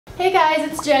Hey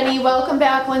guys, it's Jenny. Welcome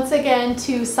back once again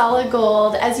to Solid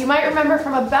Gold. As you might remember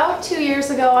from about 2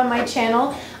 years ago on my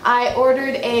channel, I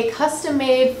ordered a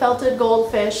custom-made felted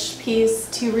goldfish piece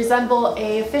to resemble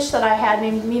a fish that I had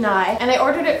named Minai. And I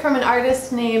ordered it from an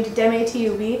artist named Deme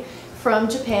tyoubi from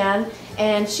Japan.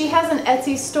 And she has an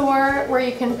Etsy store where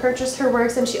you can purchase her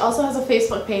works, and she also has a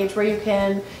Facebook page where you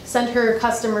can send her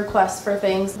custom requests for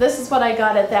things. This is what I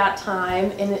got at that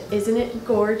time, and isn't it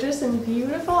gorgeous and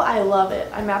beautiful? I love it.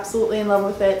 I'm absolutely in love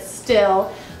with it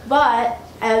still. But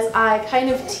as I kind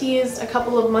of teased a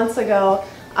couple of months ago,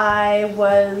 I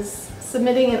was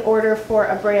submitting an order for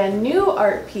a brand new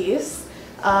art piece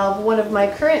of one of my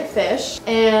current fish,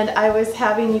 and I was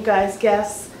having you guys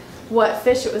guess what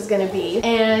fish it was going to be,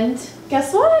 and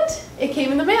guess what? It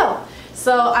came in the mail.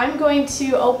 So I'm going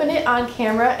to open it on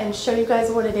camera and show you guys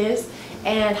what it is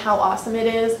and how awesome it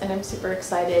is, and I'm super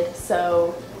excited.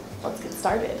 So let's get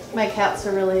started. My cats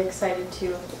are really excited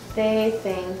too. They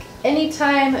think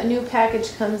anytime a new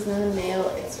package comes in the mail,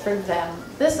 it's for them.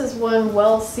 This is one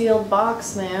well-sealed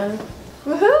box, man.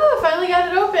 Woohoo! I finally got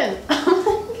it open.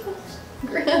 Oh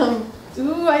my gosh, grim.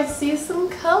 Ooh, I see some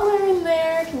color in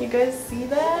there. Can you guys see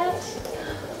that?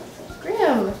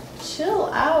 Grim, chill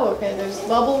out. Okay, there's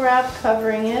bubble wrap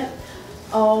covering it.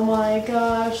 Oh my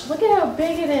gosh, look at how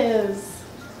big it is.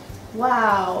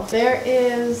 Wow. There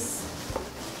is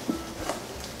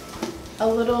a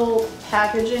little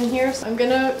package in here. So I'm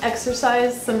gonna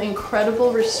exercise some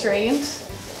incredible restraint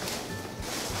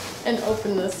and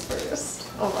open this first.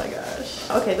 Oh my gosh.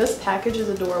 Okay, this package is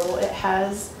adorable. It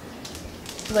has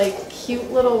like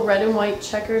cute little red and white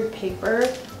checkered paper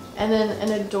and then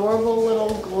an adorable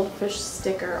little goldfish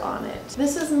sticker on it.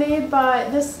 This is made by,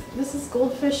 this is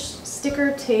goldfish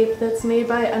sticker tape that's made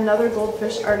by another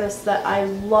goldfish artist that I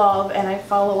love and I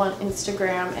follow on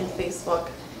Instagram and Facebook.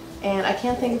 And I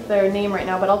can't think of their name right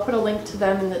now, but I'll put a link to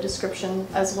them in the description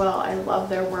as well. I love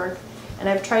their work, and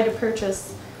I've tried to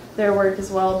purchase their work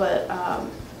as well, but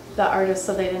the artist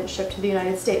said they didn't ship to the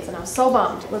United States, and I'm so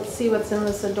bummed. Let's see what's in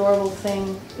this adorable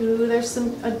thing. Ooh, there's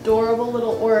some adorable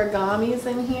little origamis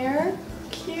in here.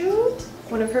 Cute.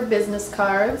 One of her business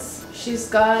cards. She's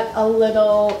got a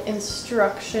little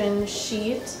instruction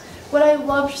sheet. What I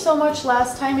loved so much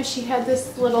last time is she had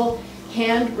this little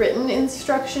handwritten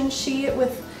instruction sheet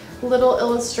with little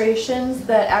illustrations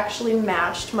that actually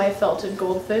matched my felted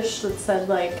goldfish that said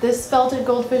like, this felted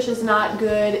goldfish is not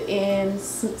good in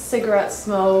cigarette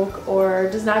smoke or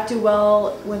does not do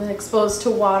well when exposed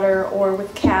to water or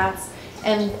with cats,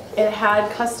 and it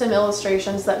had custom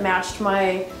illustrations that matched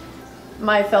my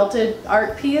felted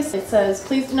art piece. It says,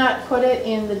 please do not put it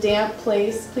in the damp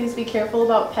place, please be careful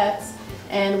about pets,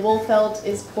 and wool felt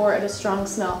is poor at a strong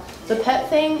smell. The pet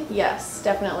thing, yes,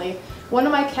 definitely. One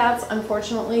of my cats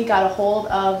unfortunately got a hold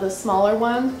of the smaller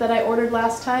one that I ordered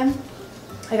last time.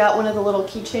 I got one of the little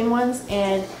keychain ones,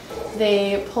 and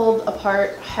they pulled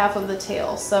apart half of the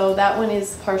tail, so that one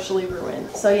is partially ruined.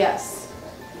 So yes,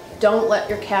 don't let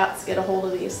your cats get a hold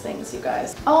of these things, you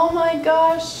guys. Oh my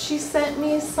gosh, she sent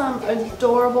me some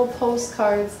adorable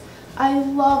postcards. I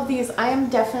love these. I am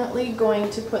definitely going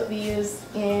to put these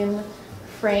in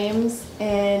frames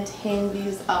and hang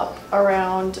these up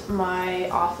around my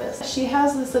office. She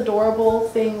has this adorable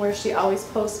thing where she always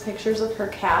posts pictures of her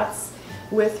cats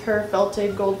with her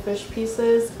felted goldfish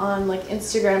pieces on like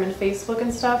Instagram and Facebook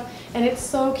and stuff, and it's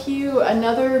so cute.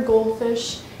 Another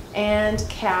goldfish and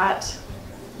cat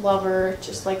lover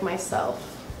just like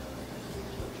myself.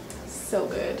 So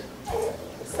good.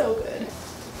 So good.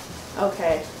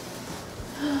 Okay.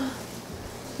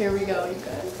 Here we go, you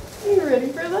guys. Are you ready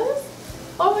for this?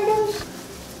 Oh my gosh,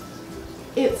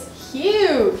 it's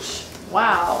huge.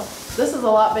 Wow, this is a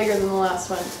lot bigger than the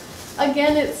last one.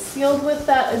 Again, it's sealed with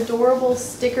that adorable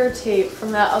sticker tape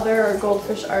from that other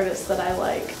goldfish artist that I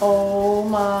like. Oh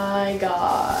my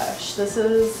gosh, this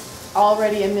is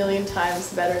already a million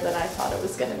times better than I thought it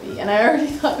was gonna be, and I already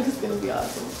thought it was gonna be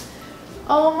awesome.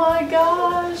 Oh my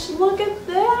gosh, look at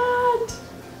that.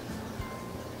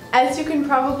 As you can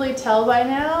probably tell by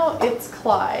now, it's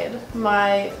Clyde,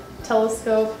 my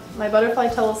butterfly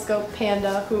telescope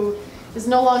panda, who is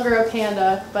no longer a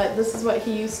panda, but this is what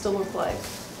he used to look like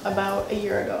about a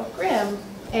year ago. Grim.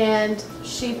 And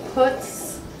she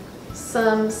puts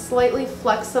some slightly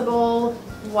flexible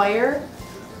wire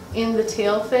in the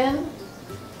tail fin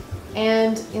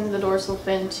and in the dorsal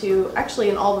fin too, actually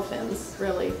in all the fins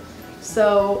really.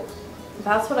 So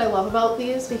that's what I love about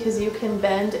these, because you can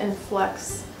bend and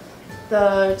flex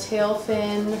the tail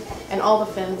fin and all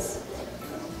the fins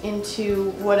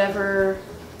into whatever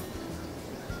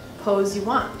pose you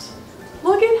want.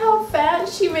 Look at how fat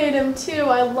she made him too.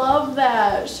 I love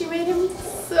that. She made him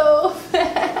so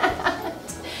fat.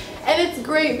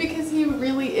 great because he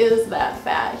really is that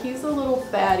fat. He's a little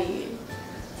fatty,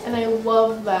 and I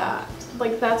love that.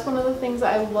 Like, that's one of the things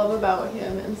I love about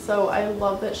him, and so I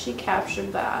love that she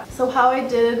captured that. So how I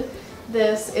did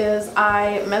this is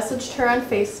I messaged her on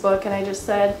Facebook and I just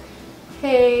said,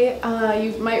 hey,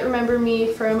 you might remember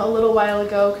me from a little while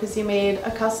ago because you made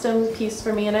a custom piece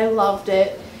for me and I loved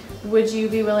it. Would you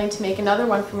be willing to make another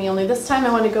one for me? Only this time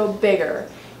I want to go bigger,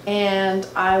 and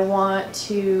I want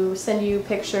to send you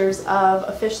pictures of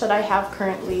a fish that I have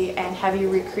currently and have you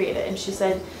recreate it. And she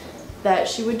said that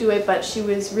she would do it, but she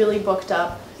was really booked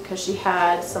up because she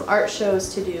had some art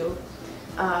shows to do.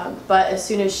 But as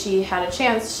soon as she had a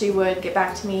chance, she would get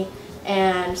back to me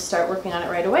and start working on it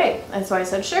right away. And so I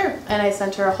said sure, and I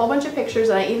sent her a whole bunch of pictures,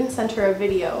 and I even sent her a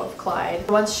video of Clyde.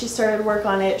 Once she started work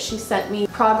on it, she sent me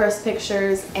progress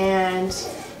pictures, and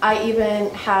I even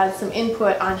had some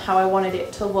input on how I wanted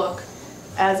it to look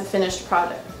as a finished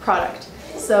product.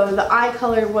 So the eye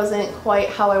color wasn't quite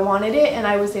how I wanted it, and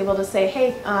I was able to say,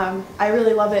 hey, I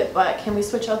really love it, but can we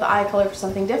switch out the eye color for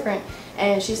something different?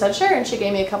 And she said sure, and she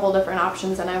gave me a couple different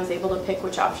options, and I was able to pick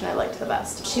which option I liked the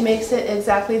best. She makes it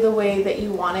exactly the way that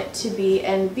you want it to be,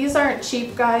 and these aren't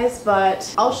cheap, guys,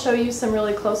 but I'll show you some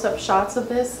really close-up shots of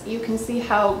this. You can see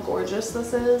how gorgeous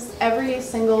this is. Every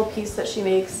single piece that she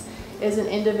makes is an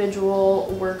individual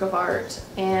work of art,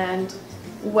 and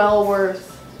well worth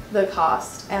the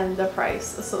cost and the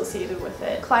price associated with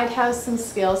it. Clyde has some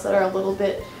scales that are a little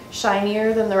bit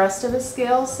shinier than the rest of his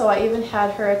scales, so I even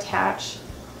had her attach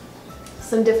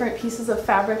some different pieces of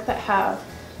fabric that have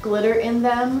glitter in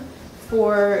them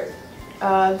for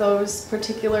those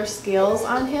particular scales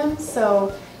on him.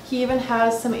 So he even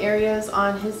has some areas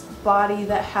on his body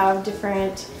that have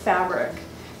different fabric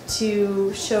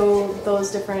to show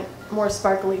those different more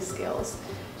sparkly scales.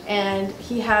 And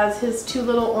he has his two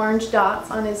little orange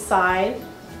dots on his side,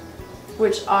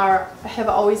 which have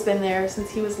always been there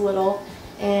since he was little,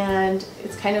 and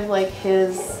it's kind of like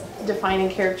his defining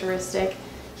characteristic.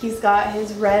 He's got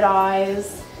his red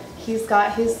eyes, he's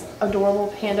got his adorable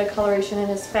panda coloration in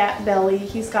his fat belly,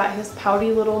 he's got his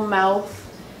pouty little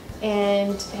mouth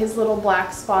and his little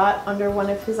black spot under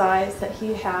one of his eyes that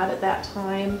he had at that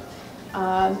time.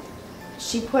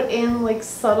 She put in like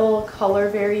subtle color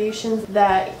variations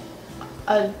that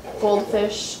a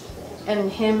goldfish,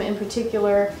 and him in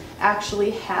particular,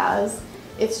 actually has.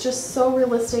 It's just so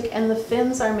realistic, and the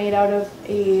fins are made out of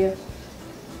a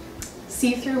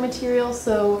see-through material,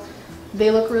 so they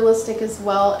look realistic as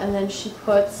well, and then she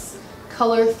puts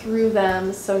color through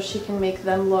them so she can make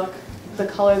them look the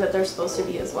color that they're supposed to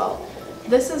be as well.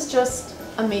 This is just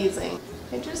amazing.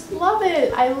 I just love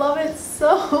it. I love it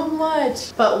so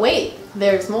much. But wait,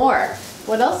 there's more.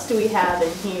 What else do we have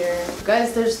in here?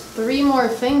 Guys, there's 3 more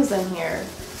things in here.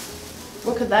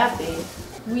 What could that be?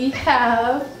 We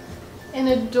have an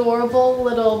adorable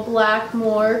little black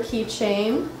moor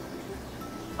keychain.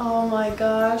 Oh my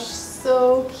gosh,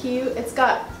 so cute. It's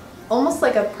got almost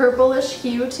like a purplish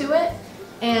hue to it,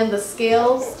 and the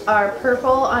scales are purple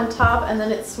on top, and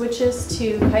then it switches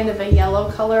to kind of a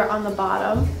yellow color on the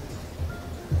bottom.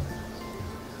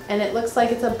 And it looks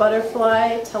like it's a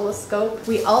butterfly telescope.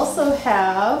 We also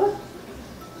have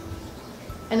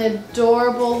an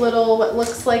adorable little, what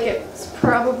looks like it's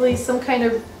probably some kind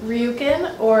of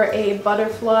ryukin, or a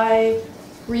butterfly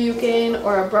ryukin,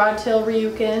 or a broadtail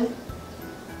ryukin,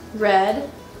 red,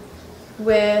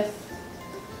 with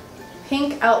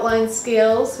pink outline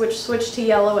scales which switch to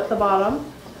yellow at the bottom,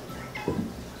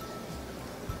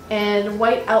 and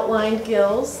white outlined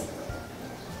gills.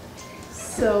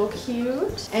 So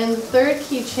cute. And the third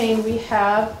keychain we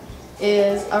have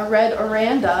is a red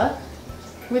oranda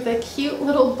with a cute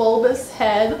little bulbous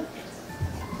head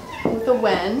with a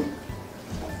wen,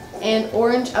 and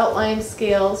orange outlined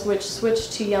scales which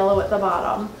switch to yellow at the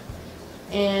bottom,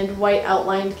 and white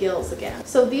outlined gills again.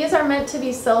 So these are meant to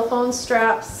be cell phone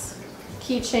straps,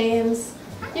 keychains.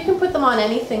 You can put them on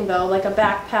anything though, like a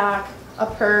backpack, a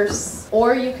purse,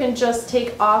 or you can just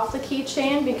take off the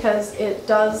keychain because it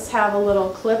does have a little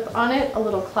clip on it, a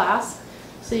little clasp.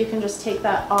 So you can just take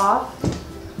that off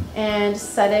and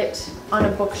set it on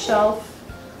a bookshelf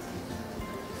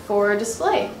for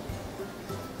display,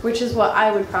 which is what I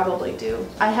would probably do.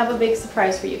 I have a big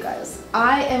surprise for you guys.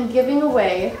 I am giving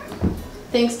away,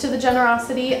 thanks to the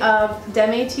generosity of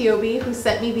Deme tyoubi, who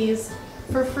sent me these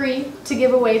for free to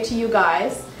give away to you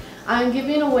guys. I'm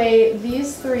giving away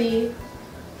these 3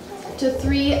 to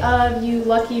 3 of you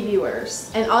lucky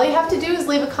viewers. And all you have to do is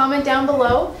leave a comment down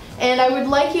below, and I would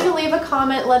like you to leave a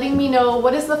comment letting me know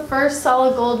what is the first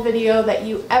solid gold video that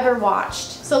you ever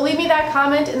watched. So leave me that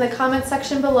comment in the comment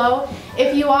section below.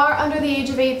 If you are under the age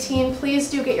of 18,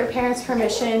 please do get your parents'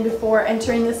 permission before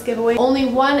entering this giveaway. Only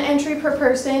one entry per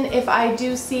person. If I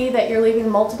do see that you're leaving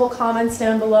multiple comments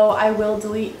down below, I will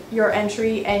delete your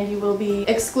entry and you will be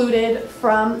excluded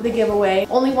from the giveaway.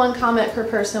 Only one comment per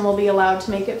person will be allowed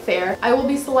to make it fair. I will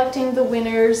be selecting the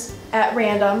winners at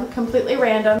random, completely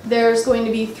random. There's going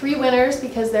to be 3 winners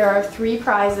because there are 3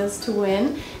 prizes to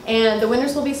win, and the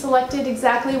winners will be selected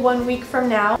exactly 1 week from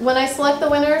now. When I select the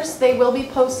winners, they will be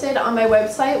posted on my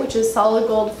website, which is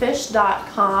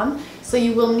solidgoldfish.com. So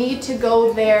you will need to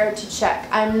go there to check.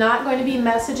 I'm not going to be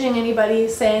messaging anybody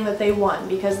saying that they won,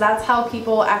 because that's how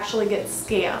people actually get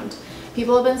scammed.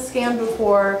 People have been scammed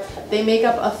before. They make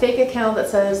up a fake account that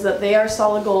says that they are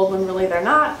solid gold when really they're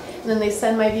not, and then they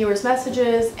send my viewers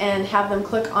messages and have them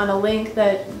click on a link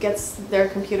that gets their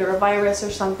computer a virus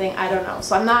or something. I don't know.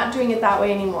 So I'm not doing it that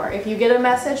way anymore. If you get a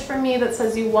message from me that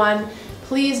says you won,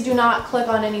 please do not click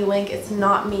on any link. It's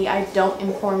not me. I don't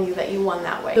inform you that you won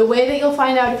that way. The way that you'll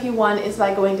find out if you won is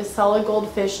by going to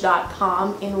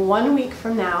solidgoldfish.com in 1 week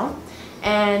from now,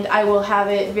 and I will have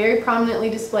it very prominently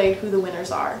displayed who the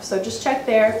winners are. So just check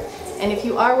there, and if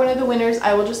you are one of the winners,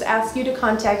 I will just ask you to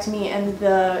contact me, and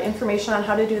the information on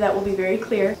how to do that will be very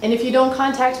clear. And if you don't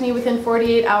contact me within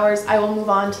 48 hours, I will move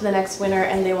on to the next winner,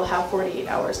 and they will have 48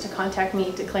 hours to contact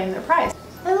me to claim their prize.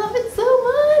 I love it so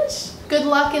much! Good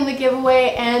luck in the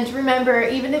giveaway, and remember,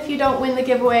 even if you don't win the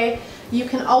giveaway, you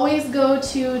can always go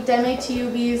to Deme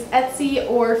tyoubi's Etsy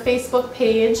or Facebook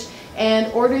page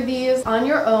and order these on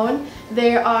your own.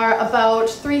 There are about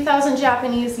 3,000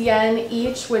 Japanese yen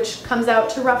each, which comes out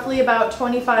to roughly about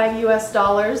 25 US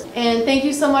dollars. And thank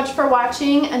you so much for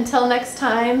watching. Until next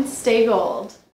time, stay gold.